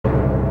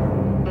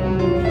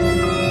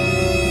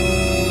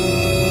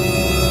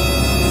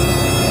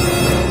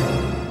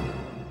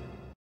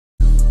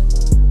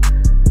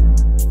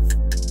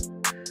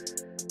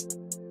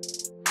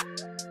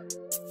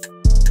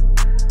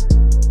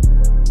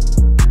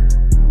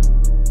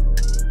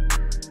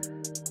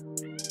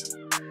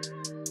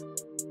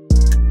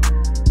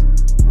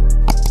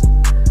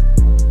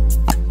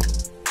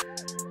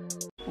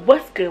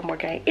good more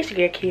gang? It's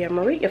your girl Kyerra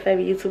Marie, your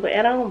favorite YouTuber,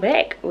 and I'm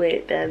back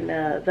with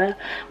another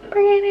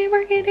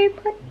break.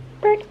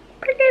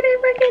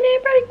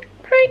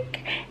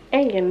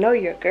 And you know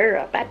your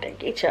girl about to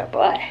get your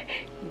boy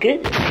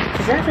good.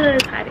 Cause y'all to the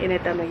title in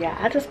that thumbnail, y'all.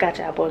 I just got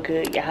y'all boy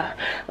good, y'all.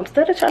 I'm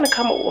still trying to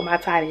come up with my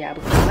title, y'all,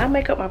 because when I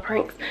make up my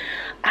pranks,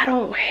 I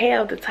don't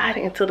have the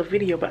title until the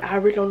video, but I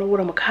really don't know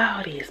what I'm gonna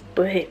call this.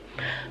 But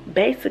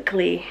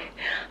basically,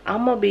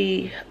 I'm gonna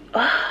be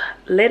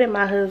letting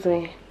my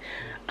husband.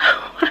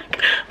 Oh my God.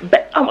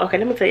 Okay,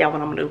 let me tell y'all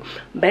what I'm gonna do.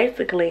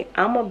 Basically,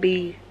 I'm gonna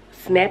be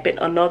snapping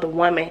another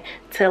woman,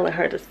 telling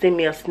her to send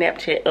me a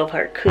Snapchat of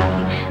her cookie.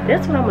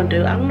 That's what I'm gonna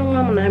do. I don't know what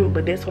I'm gonna name it,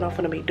 but that's what I'm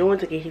gonna be doing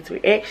to get his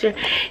reaction.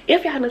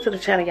 If y'all new to the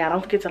channel, y'all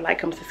don't forget to like,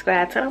 comment,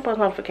 subscribe, turn on post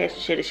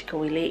notifications, share this shit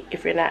we lit.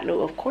 If you're not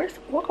new, of course,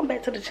 welcome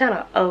back to the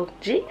channel,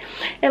 OG.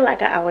 And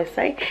like I always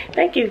say,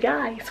 thank you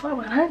guys for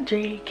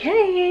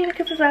 100K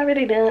because it's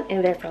already done,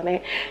 and that's on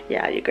that.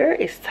 Yeah, your girl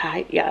is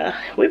tight, y'all.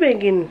 We've been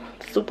getting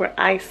super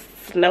ice,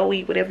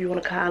 snowy, whatever you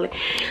want to call it.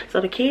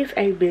 So the kids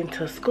ain't been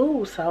to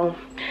school, so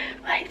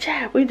like,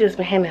 child, we just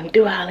been having to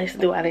do all this.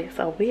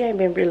 So we ain't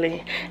been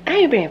really, I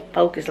ain't been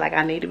focused like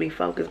I need to be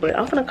focused. But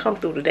I'm gonna come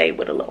through today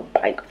with a little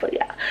bike for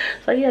y'all.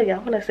 So yeah, y'all,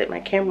 I'm gonna set my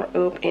camera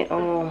up and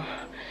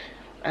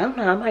I don't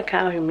know, I might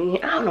call him in.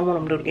 I don't know what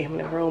I'm gonna do to get him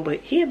in the room,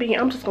 but he'll be,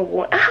 I'm just gonna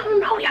go, I don't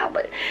know, y'all,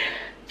 but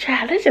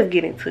child, let's just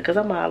get into it because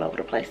I'm all over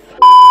the place.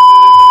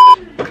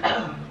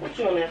 What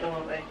you on there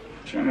doing, babe?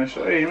 Trying to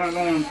say, you're not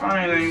doing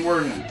fine, it ain't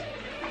working.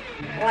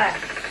 Why?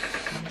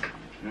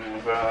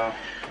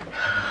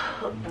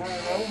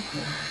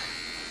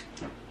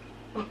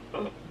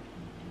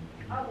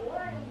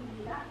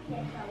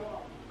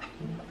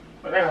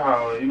 But that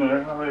how, you know,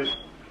 that how it.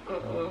 I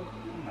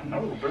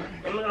know, bro.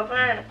 Let me go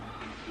find it.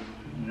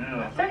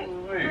 Yeah, I think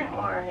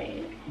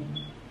alright.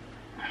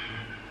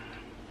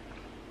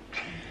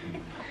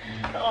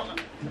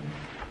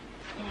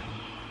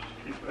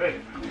 keep ready.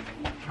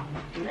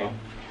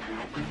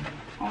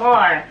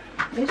 More.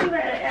 Did you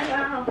let it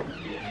out?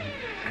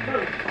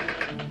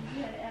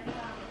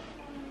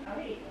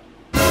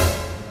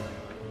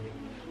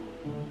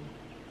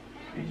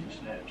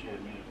 Snapchat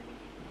me.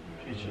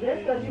 That's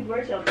because you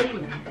brush your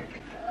teeth.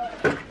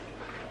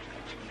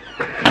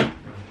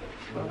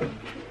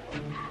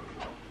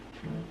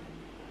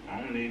 I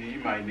don't need it, you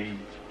might need it.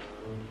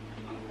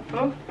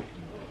 Huh?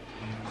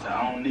 So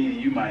I don't need it,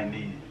 you might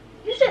need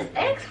it. You just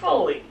asked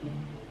for it.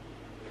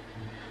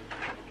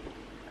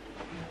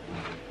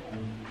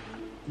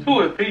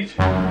 Who is Peachy?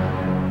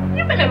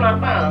 You been in my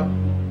phone.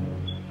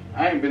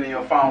 I ain't been in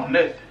your phone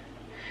nothing.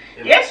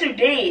 Yes, you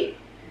did.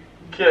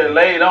 Kyerra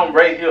laid on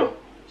right here.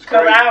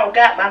 Because I don't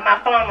got my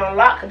phone on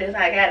lock because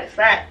I got it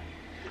set.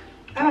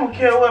 I don't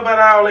care what about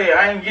all that.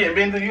 I ain't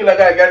been through you like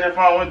I got your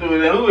phone went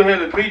through it. And who the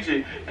hell is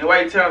Peachy? And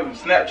why you telling them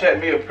Snapchat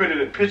me a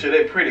picture of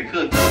that pretty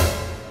cookie?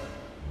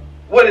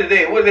 What is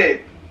that? What is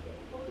that?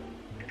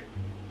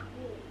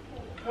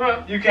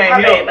 Huh? You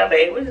can't hear. My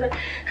bad.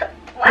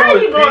 Why are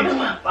you going to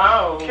my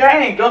phone? I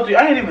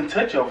ain't even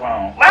touch your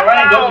phone. My phone,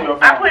 I ain't go to your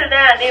phone. I put it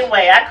down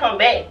anyway. I come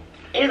back.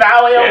 It's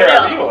always over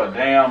there. You a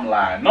damn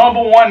lie.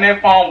 Number one,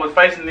 that phone was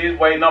facing this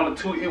way. Number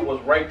two, it was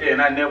right there, and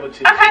I never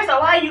touched it. Okay, so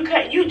why you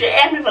can't? You just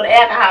asked me for the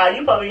alcohol.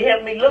 You probably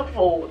helping me look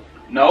for it.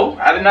 No,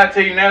 I did not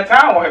tell you now.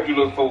 Time will help you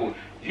look for it.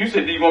 You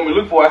said, do you want me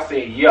to look for it? I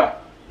said, yeah.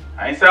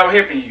 I ain't said I was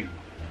helping you.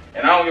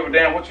 And I don't give a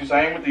damn what you say.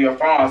 I ain't went through your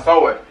phone. I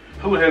saw it.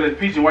 Who the hell is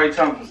Peachy? Why you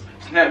telling me to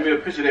snap me a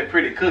picture of that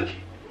pretty cookie?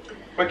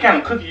 What kind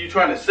of cookie you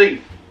trying to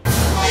see?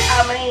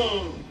 I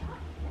mean,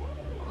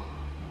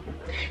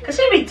 cause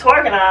she be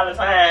twerking all the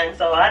time,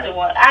 so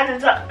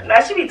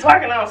now she be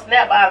twerking on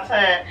Snap all the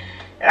time,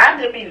 and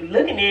I just be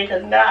looking at it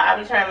cause now I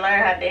be trying to learn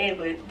how to dance,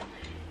 but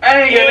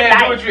I ain't getting nothing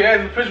to do with you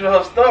asking a picture of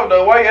her stuff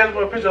though. Why you asking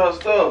for a picture of her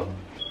stuff?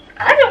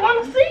 I just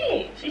want to see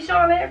it. She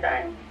showing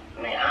everything.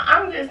 I mean,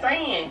 I'm just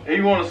saying. If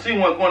you want to see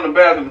one, go in the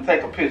bathroom and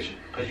take a picture,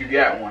 cause you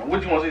got one.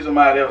 What you want to see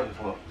somebody else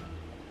for?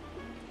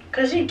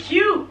 Cause she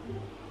cute.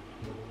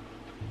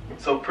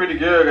 So pretty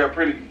girl got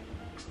pretty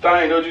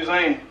stain, know what you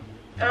saying?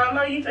 I don't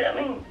know, you tell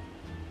me.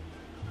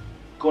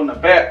 Go in the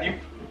bath.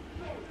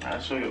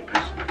 I'll show you a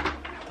picture.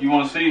 You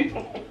want to see?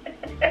 Quint,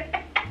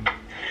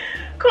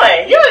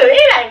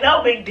 it ain't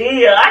no big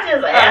deal. I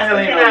just asked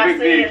her, can I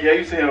see it? Yeah,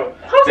 you see her.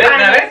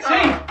 That's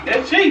cheap.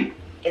 That's cheap.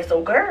 It's a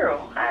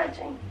girl. How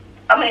cheap?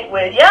 I mean,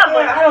 well, yeah,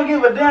 but I don't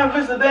give a damn if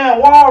it's a damn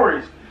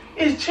walrus.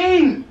 It's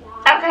cheap.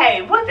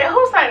 Okay,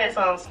 who sang this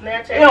on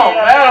Snapchat? It don't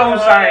matter who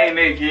sang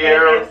that,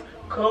 Kyerra.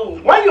 Cool.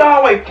 Why you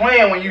always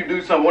playing when you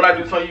do something? When I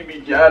do something, you be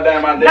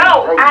goddamn my damn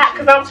throat.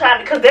 No,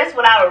 because that's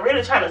what I was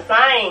really trying to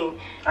sing.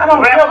 I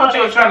don't care what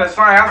you were trying to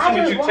sing. I see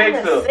what you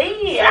text her.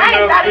 See it.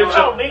 I ain't thought it was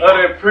so big. Of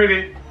that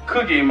pretty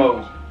cookie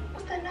emoji.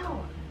 What's that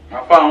note?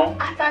 My phone.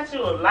 I thought you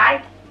would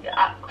like it.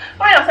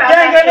 Why else? That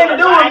ain't got nothing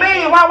to do with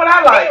me. Why would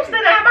I like it? You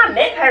sitting there, my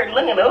neck hurt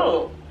looking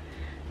up.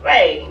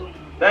 Right.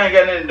 That ain't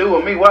got nothing to do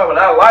with me. Why would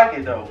I like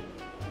it though?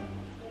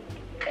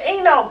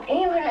 Ain't like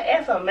I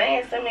ask a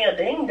man send me a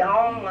ding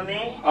dong on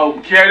there.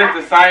 Oh, Kyerra,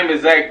 it's the same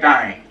exact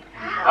thing.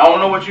 I don't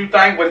know what you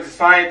think, but it's the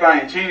same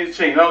thing. Cheating is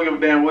cheating. I don't give a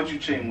damn what you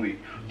cheating with.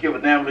 give a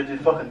damn if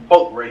this fucking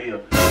boat right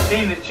here.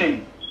 Chin is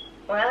chin.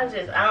 Well, I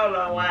don't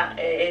know why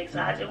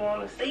I just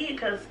want to see it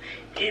because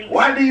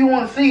why do you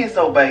want to see it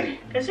so bad?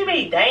 Because she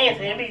be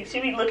dancing, she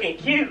be looking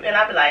cute, and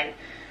I be like,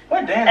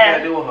 what dance got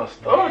to do with her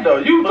story though?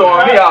 You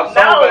throwing me off so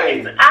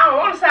bad. I don't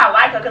want to say I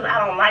like her because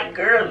I don't like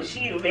girls.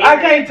 She very. I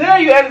can't tell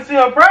you I didn't see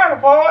her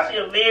private part. She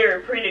a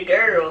very pretty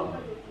girl.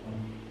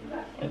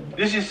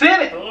 Did she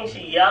send it? And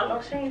she yellow.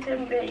 She ain't tell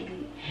me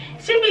baby.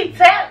 She be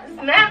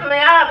snapping me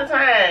all the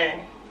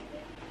time.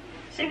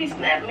 She be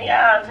snapping me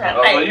all the time.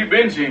 Oh, so you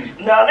been cheating?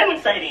 No, let me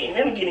say this.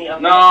 Let me get in your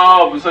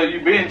No, but so you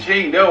been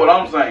cheating. That's what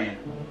I'm saying.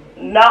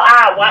 No,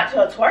 I watch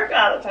her twerk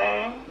all the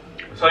time.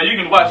 So you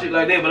can watch it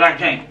like that, but I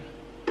can't.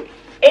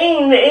 It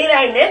ain't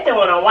nothing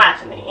when I'm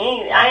watching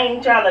it. I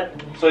ain't trying to.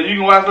 So you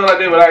can watch it like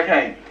that, but I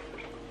can't.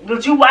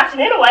 But you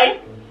watching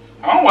anyway.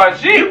 I don't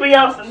watch shit. You be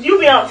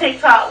on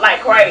TikTok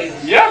like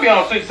crazy. Yeah, I be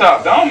on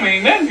TikTok. Don't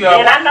mean nothing. Y'all.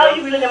 And I know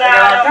you be looking at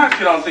all kind of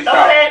shit on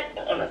TikTok.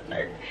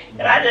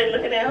 And I just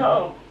looking at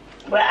home.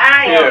 But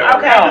I ain't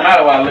okay. It don't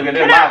matter why I look at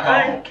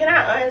my phone. Can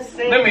I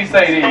unsend? Let me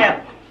say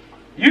this.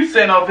 You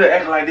sitting up here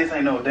acting like this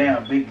ain't no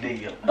damn big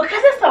deal. Because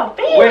it's a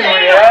big deal. When in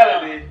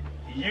reality,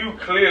 you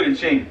clearly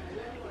cheating.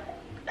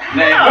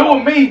 Now, if it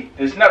was me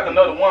and snapped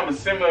another woman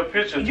similar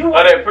picture of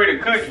that pretty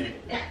cookie,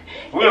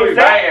 we'll be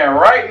banging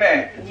right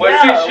now.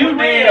 But since you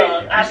did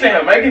it, you sitting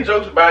here making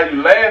jokes about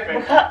you,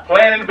 laughing,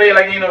 playing in the bed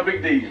like ain't no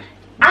big deal.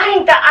 I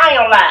ain't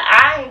gonna lie.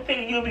 I ain't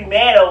figure you'd be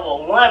mad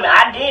over a woman.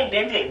 I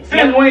didn't.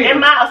 Since when? In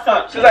my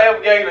assumption. Since I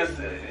ever gave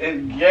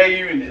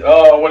you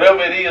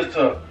whatever it is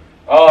to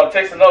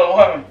text another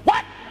woman.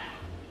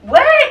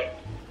 What?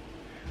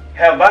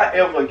 Have I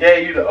ever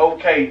gave you the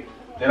okay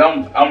that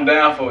I'm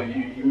down for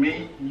you,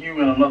 me, you,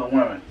 and another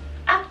woman?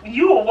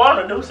 You would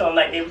want to do something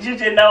like that, but you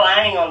just know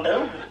I ain't gonna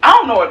do it. I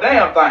don't know a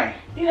damn thing.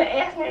 You done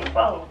asked me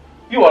before.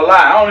 You a lie.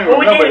 I don't even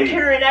remember we did a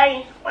Kyerra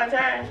day one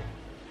time.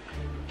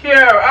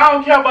 Kyerra, I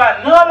don't care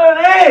about none of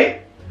that.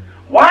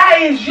 Why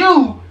is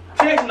you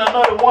texting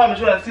another woman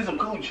trying to see some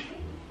coochie?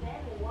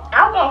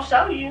 I'm gonna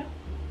show you.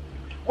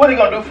 What are you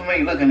gonna do for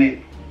me looking at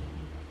it?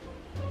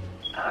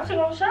 I'm just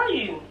gonna show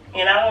you.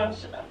 And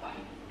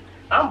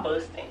I'm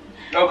busting.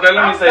 Okay,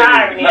 let me say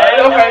sorry,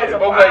 this.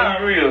 Okay,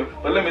 you real.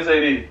 But let me say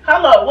this.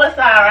 Hello, what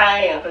sorry I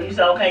am? Because you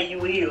said, okay, you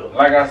will.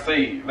 Like I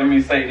said, let me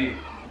say this.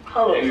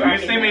 Hello, if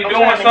you see me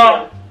doing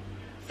something,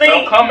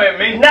 don't come at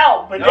me.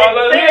 No, but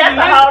that's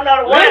a whole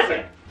nother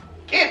woman.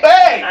 Get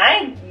back. I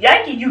ain't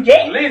yanking you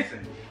yet.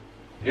 Listen.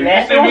 If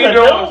you see me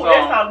doing something,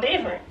 that's something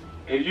different.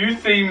 If you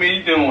see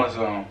me doing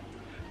something,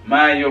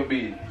 mind your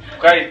business.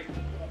 Okay?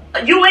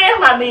 You is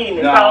my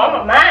business, so I'm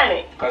gonna mind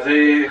it. Cause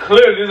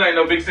clearly this ain't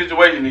no big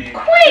situation to you.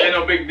 It ain't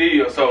no big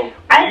deal. So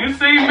if you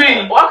see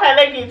me, okay,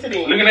 let's get to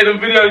this. Looking at them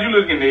videos you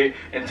looking at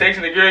and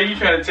texting the girl you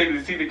trying to take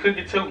to see the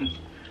cookie too.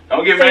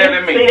 Don't get mad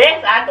at me. See,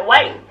 that's out the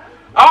way.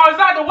 Oh, it's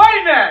out the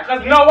way now.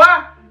 Cause you know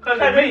why? Cause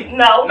it's me.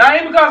 No. Not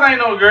even because I ain't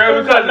no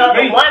girl. Because it's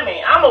me.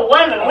 Woman. I'm a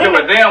woman. I don't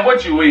give a damn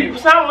what you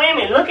is. Some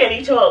women look at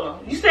each other.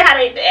 You see how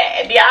they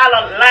be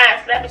all on the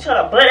line, slap each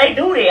other, but they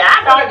do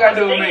that. I don't got to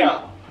do with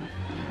me.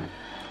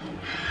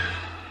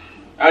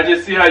 I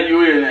just see how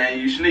you is and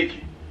you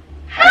sneaky.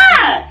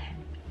 Huh?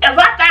 If I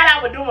thought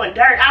I was doing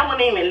dirt, I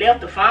wouldn't even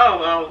left the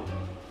phone on.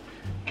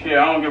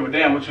 Yeah, I don't give a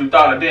damn what you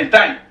thought or didn't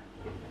think.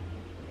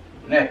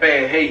 That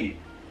bad head.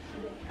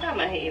 I'm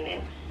not heading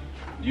in.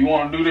 You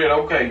want to do that?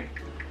 Okay.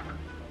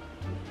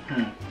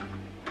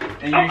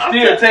 And you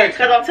still text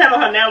her. Because I'm telling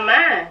her never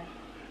mind.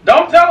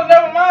 Don't tell her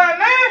never mind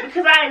now.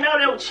 Because I didn't know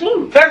they were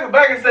cheating. Text her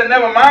back and say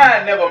never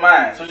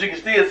mind. So she can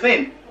still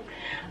send it.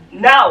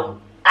 No.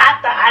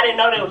 I didn't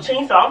know they were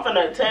cheating, so I'm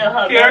finna tell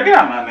her. Kyerra, get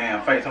out my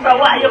damn face. So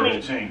why you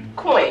mean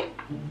Quint?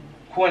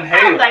 Quint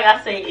hell. The thing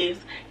I say is,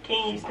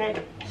 can you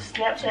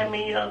Snapchat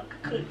me a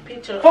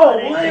picture of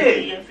for what?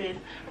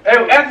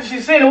 After she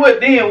sent it, what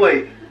then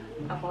what?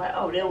 I'm like,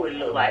 oh, that would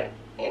look like,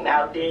 and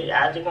I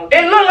just gonna.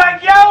 It look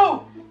like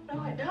yo.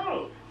 No, it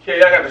don't. Yeah,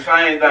 y'all got the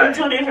same thing. They're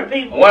two different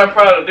people. One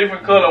probably a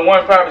different color,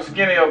 one probably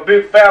skinny or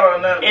big fat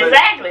or nothing.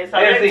 Exactly. So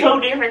they're two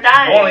different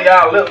things. One of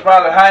y'all lips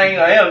probably hang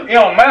or it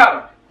don't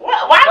matter.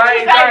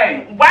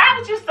 Why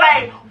would you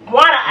say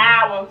 1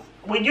 hour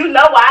when you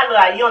know what I look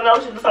like? You don't know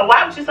what you look. So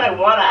why would you say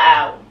 1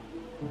 hour?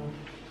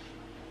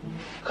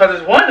 Cause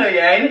it's one of you,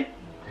 ain't it?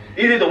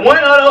 It's either one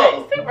or the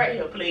other. Sit right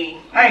here, please.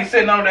 I ain't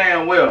sitting no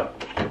damn well.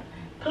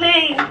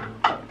 Please.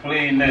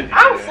 Please, nothing.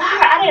 I'm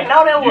sorry. I didn't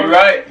know that was. You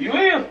right. You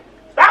is.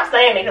 Stop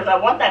saying it,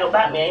 because one thing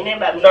about me ain't nothing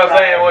about me. Stop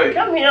saying what?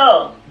 Come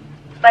here.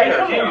 Baby,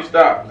 come here. You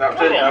stop. Stop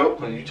touching me.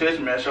 Because you touch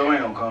me, that show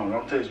ain't gonna come.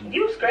 Don't touch me.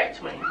 You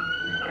scratch me.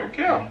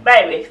 Okay.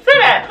 Baby, sit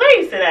down.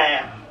 Please sit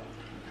down.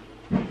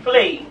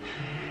 Please.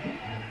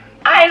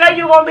 I ain't know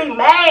you gonna be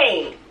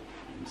mad.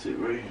 Sit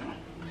right here.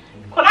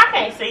 Quint, I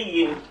can't see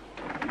you.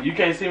 You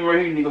can't see me right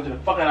here. You need to go to the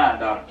fucking eye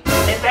doctor.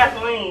 That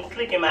Vaseline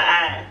slick in my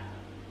eye.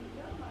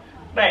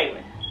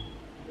 Baby.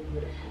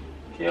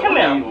 Yeah, come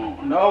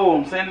here. No,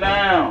 I'm sitting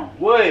down.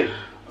 What?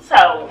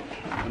 So.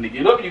 When you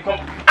get up, you come.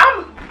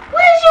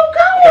 Where's you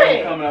going?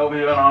 You coming over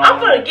here. I'm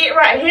gonna get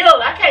right here.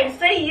 I can't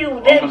see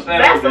you. There's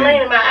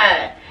Vaseline in my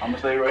eye. I'm gonna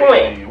stay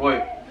right here.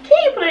 What?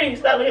 Can you please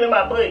stop looking at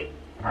my butt?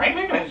 I ain't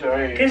looking at your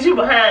ass. Cause you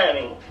behind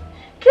me.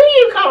 Can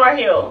you come right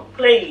here,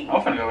 please?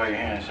 I'm finna go back here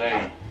and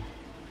shave.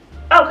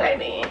 Okay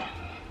then.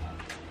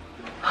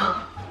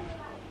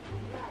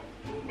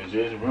 But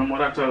just remember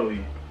what I told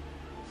you.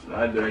 So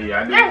I do.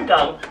 Let's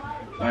go.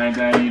 Same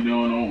thing you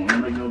doing.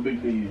 Don't make no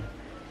big deal.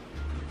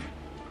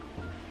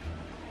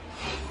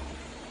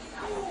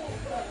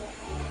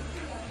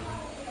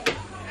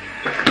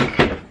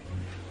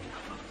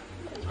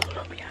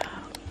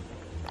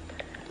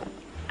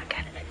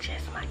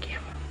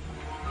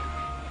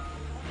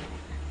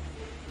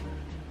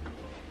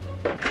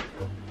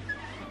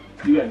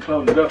 You gotta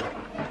close it up.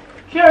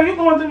 Kyerra, you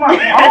going through my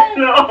phone?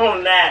 No,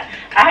 I'm not.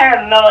 I heard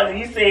a noise and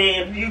you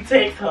said if you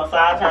text her, so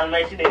I was trying to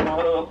make sure they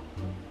want her.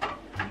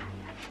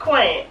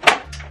 Quint.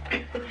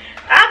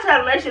 I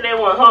trying to make sure they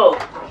want her.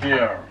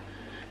 Kyerra.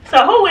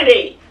 So who it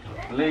is?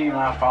 Leave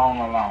my phone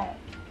alone.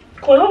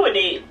 Quint, who it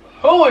is?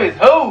 Who is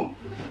who?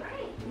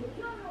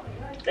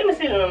 Let me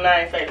see them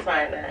names say the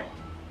same thing.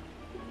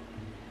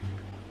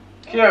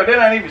 Kyerra,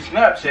 that ain't even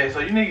Snapchat, so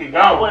you need to get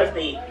Oh, gone. what's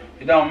that?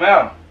 It don't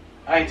matter.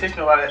 I ain't texting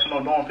nobody that's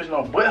no doing pitch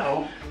no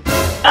butthole.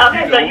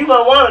 Okay, so you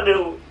gonna want to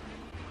do?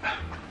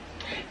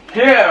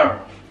 Kyerra,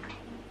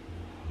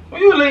 will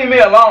you leave me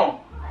alone?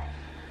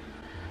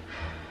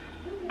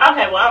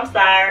 Okay, well I'm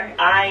sorry.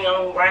 I ain't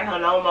gonna write her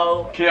no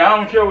more. Kyerra, I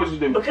don't care what you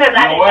do. Because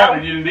I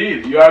didn't know. You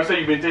did it. You already said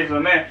you been texting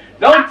on that.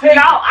 Don't text.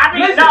 No, I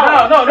didn't Listen,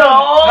 know.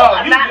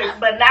 No. You not, just,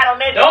 but not on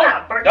that.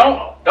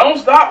 don't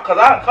stop, cause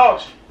I done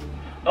caught you.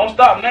 Don't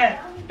stop now.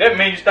 That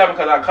means you stop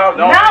because I caught you.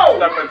 Don't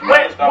stop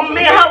at the when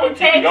me and her were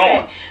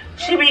texting,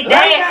 she be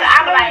dancing.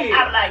 I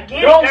be like, get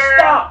it, girl. Don't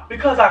stop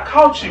because I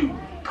caught you.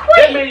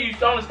 Quit. That means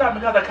you only stop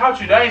because I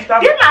caught you. They ain't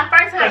stopping. This is my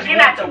first time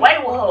getting out the way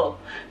with her.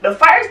 The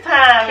first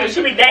time when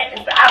she be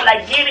dancing, I was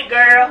like, get it,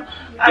 girl.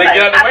 They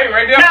get out the way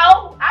right there?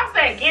 No, I'm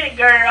saying, get it,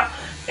 girl.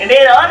 And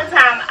then the other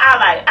time,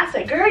 I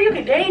said, girl, you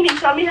can dance. You need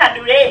to show me how to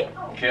do that.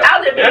 Yeah.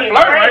 I was just being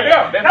flirting right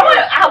there. No,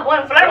 I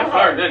wasn't flirting with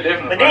her. That's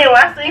definitely but then when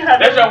I see her,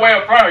 that's your way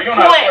of flirting. You don't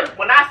know how to flirt.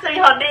 When I see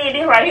her doing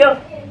this right here,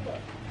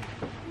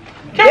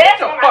 get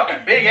your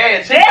fucking big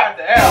ass shit out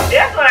the house.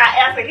 That's when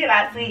I asked her, can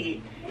I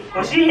see it?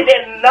 When she hit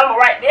that number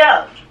right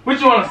there. What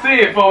you want to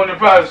see it for when you're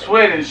probably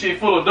sweating and shit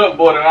full of duck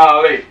board and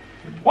all that?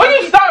 When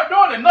you start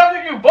doing it,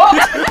 nothing you buck.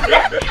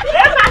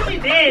 That's how she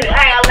did it.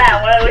 I ain't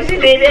gonna lie. When she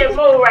did that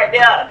move right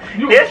there,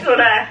 that's what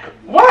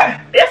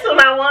That's what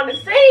I wanted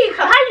to see.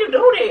 Cause how you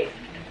do that?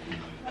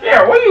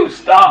 Yeah, where you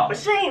stop? But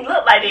she ain't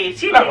look like that.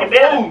 She like looking a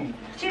better. fool.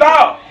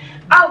 Stop.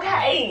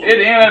 Okay. At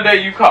the end of the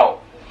day, you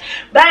caught.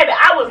 Baby,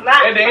 I was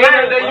not. At the end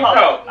of the day, you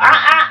caught.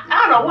 I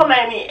don't know what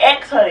made me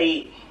ask her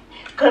that.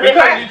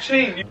 Because you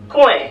cheating.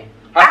 Quint.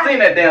 I seen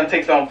that damn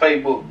text on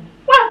Facebook.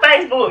 What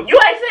Facebook? You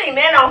ain't seen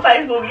that on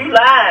Facebook. You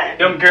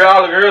lying.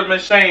 All the girls been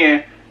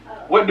saying,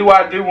 what do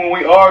I do when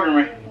we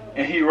arguing?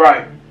 And he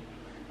right.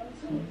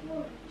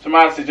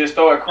 Somebody said just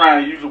start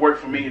crying. You usually work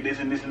for me, this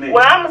and this and that.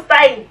 Well, I'ma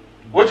say.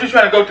 What you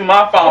trying to go through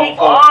my phone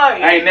for?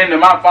 I ain't nothing to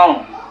my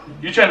phone.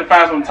 You trying to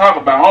find something to talk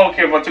about. I don't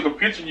care if I took a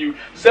picture of you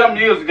 7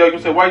 years ago. You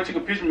said, why you took a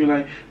picture of me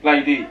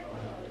like that?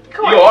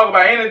 You argue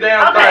about any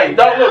damn thing.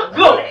 Don't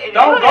look.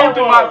 Don't go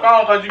through my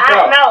phone because you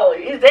caught. I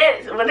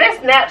know. Was that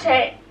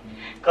Snapchat?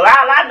 Because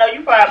all I know,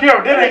 you probably...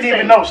 Kyerra, that ain't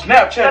even no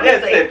Snapchat.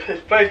 That's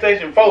that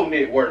PlayStation 4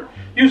 network.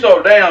 You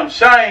so damn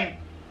shame.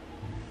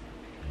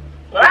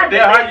 Well,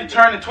 damn, how you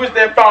turn and twist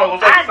that phone.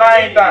 It's the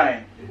same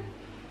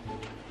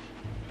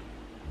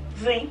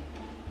thing. See?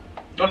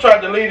 Don't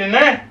try to delete it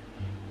now.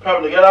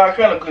 Probably got all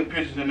kind of good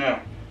pictures in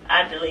there.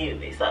 I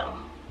deleted it, so.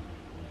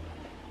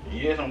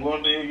 Yes, I'm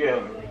going to your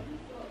gallery.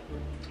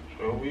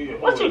 So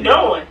what you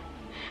doing?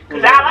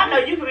 Because all I know,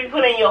 you could be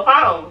putting in your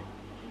phone.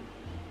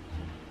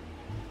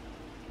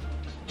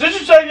 Just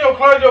you say your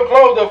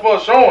clothes up for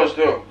showing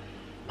stuff.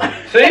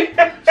 See? See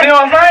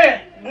what I'm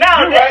saying? No,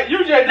 you right. You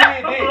just did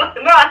that.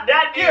 No, I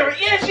didn't.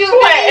 Yes, you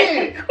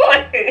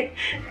did.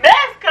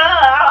 That's cause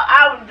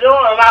I was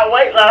doing my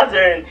weight loss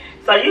journey.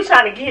 So you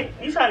trying to get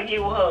with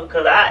her?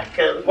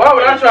 Cause why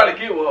would I try to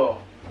get with her?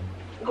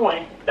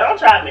 Quint, don't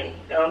try me.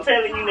 I'm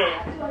telling you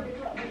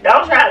that.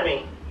 Don't try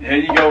me. Here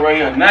you go right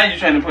here. Now you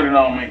trying to put it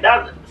on me.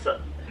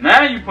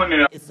 Now you putting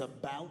it on. It's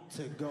about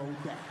to go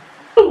down.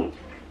 Ooh,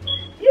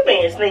 you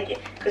being sneaky.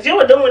 Cause you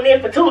were doing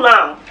this for too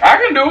long. I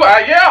can do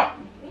it. Yeah.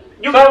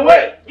 You can do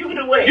what? You can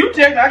do what? You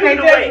text. I can't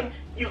text her.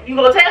 You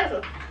gonna text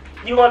her?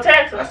 You gonna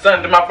text her? I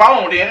sent it to my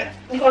phone, didn't it?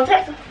 You gonna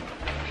text her?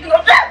 You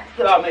gonna text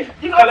her? Let me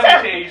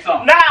tell you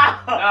something.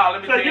 Nah,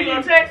 let me tell you. You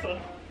gonna text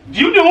her?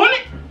 You doing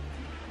it?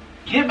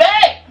 Get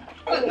back.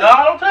 No,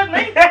 don't touch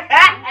me.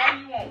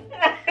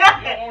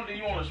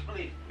 You want to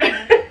split?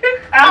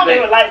 I don't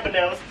even like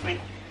vanilla split.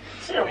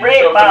 She a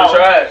red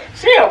bone.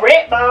 She a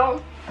red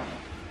bone.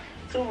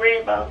 2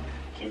 red bones.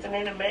 Kissing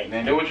in the back.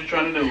 Then do what you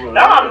trying to do with her.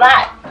 No, I'm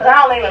not. Cause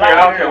I don't even like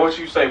I don't care what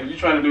you say, but you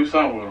trying to do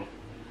something with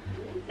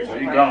her. So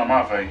you gun on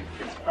my face.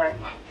 It's right.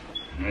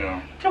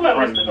 Yeah. Come on,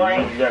 Mr.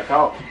 Green. You got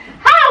caught.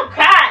 How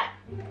caught?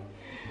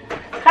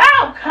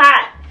 How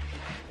caught?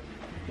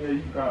 Yeah,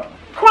 you caught.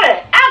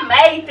 Quint, I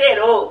made that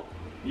up.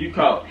 You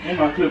caught. Where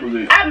my clippers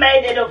at? I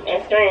made it up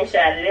and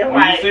screenshot it.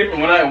 When you see me,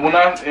 when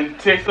I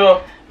text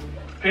her,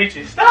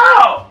 Peachy,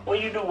 stop!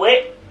 When you do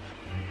what?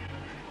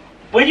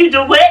 When you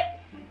do what?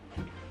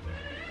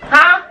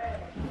 Huh?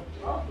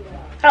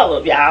 Hold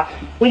up, y'all.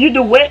 When you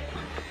do what?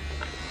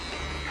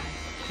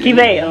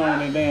 Kyerra,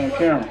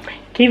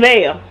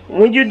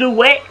 when you do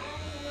what?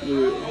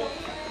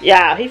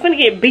 Yeah, he finna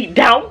get beat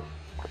down.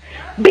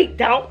 Beat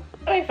down.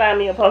 Let me find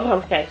me a post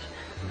notification.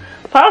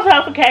 Post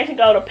notification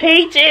go to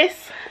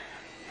Peaches.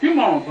 Come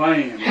on,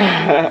 playing.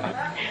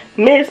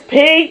 Miss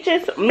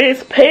Peaches.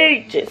 Miss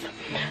Peaches.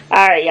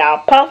 Alright,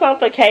 y'all. Post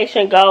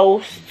notification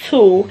goes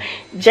to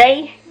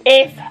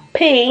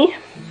JSP,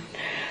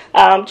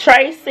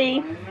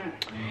 Tracy,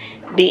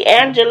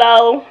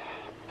 D'Angelo,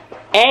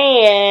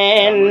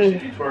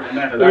 and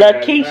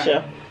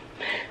Lakeisha.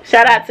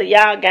 Shout out to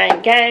y'all,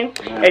 gang.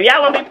 If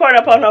y'all want to be part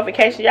of post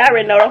notification, y'all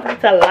already know. Don't forget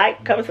to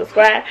like, comment,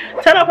 subscribe,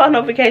 turn on post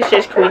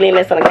notifications. Queen,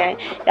 let's on the gang.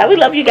 Y'all, we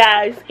love you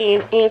guys,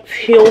 and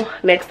until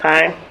next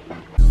time.